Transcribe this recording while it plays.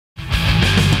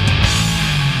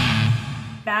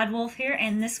Bad Wolf here,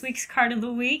 and this week's card of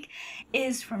the week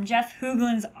is from Jeff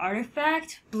Hoogland's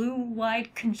Artifact,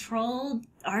 Blue-White Controlled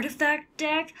Artifact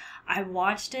deck. I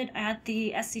watched it at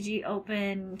the SCG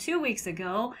Open 2 weeks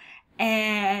ago,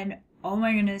 and oh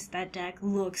my goodness, that deck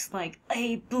looks like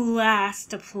a blast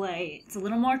to play. It's a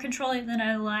little more controlling than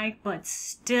I like, but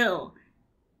still,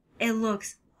 it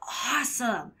looks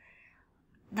awesome.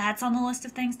 That's on the list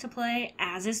of things to play,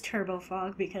 as is Turbo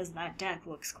Fog, because that deck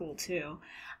looks cool too.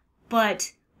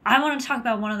 But I want to talk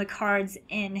about one of the cards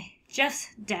in Jeff's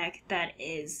deck that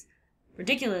is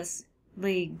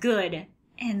ridiculously good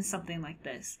in something like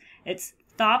this. It's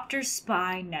Thopter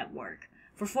Spy Network.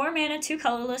 For 4 mana, 2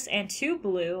 colorless, and 2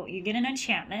 blue, you get an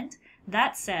enchantment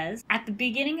that says, at the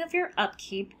beginning of your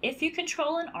upkeep, if you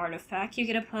control an artifact, you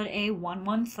get to put a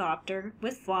 1/1 Thopter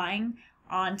with flying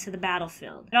onto the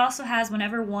battlefield. It also has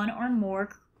whenever 1 or more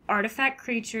artifact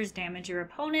creatures damage your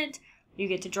opponent, you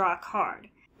get to draw a card.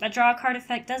 That draw a card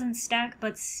effect doesn't stack,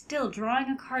 but still, drawing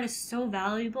a card is so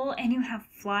valuable, and you have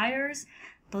flyers,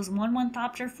 those 1/1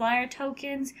 Thopter flyer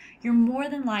tokens, you're more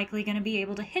than likely going to be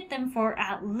able to hit them for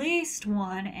at least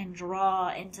 1 and draw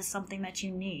into something that you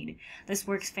need. This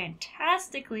works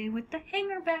fantastically with the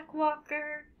Hangerback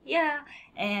Walker, yeah,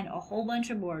 and a whole bunch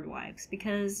of board wipes,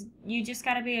 because you just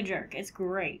gotta be a jerk. It's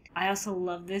great. I also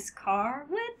love this card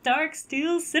with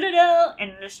Darksteel Citadel, an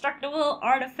indestructible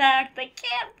artifact. They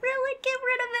can't really get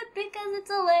rid of it because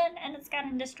it's a land and it's got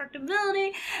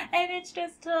indestructibility, and it's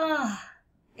just,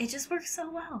 it just works so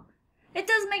well. It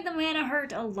does make the mana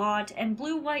hurt a lot, and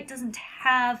blue-white doesn't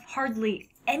have hardly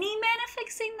any mana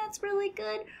fixing that's really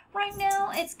good right now.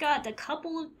 It's got a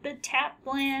couple of the tap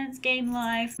lands, gain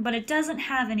life, but it doesn't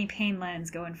have any pain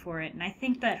lands going for it, and I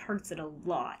think that hurts it a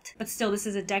lot. But still, this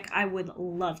is a deck I would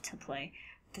love to play.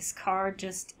 This card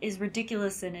just is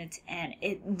ridiculous in it, and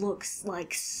it looks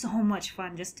like so much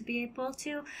fun just to be able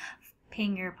to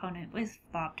ping your opponent with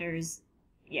Thopters.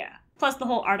 Yeah. Plus, the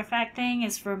whole artifact thing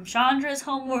is from Chandra's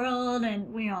homeworld,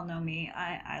 and we all know me.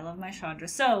 I love my Chandra.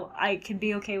 So, I can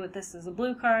be okay with this as a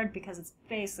blue card because it's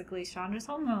basically Chandra's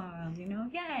homeworld, you know?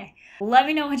 Yay! Let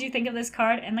me know what you think of this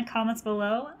card in the comments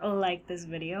below. Like this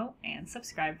video, and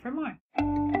subscribe for more.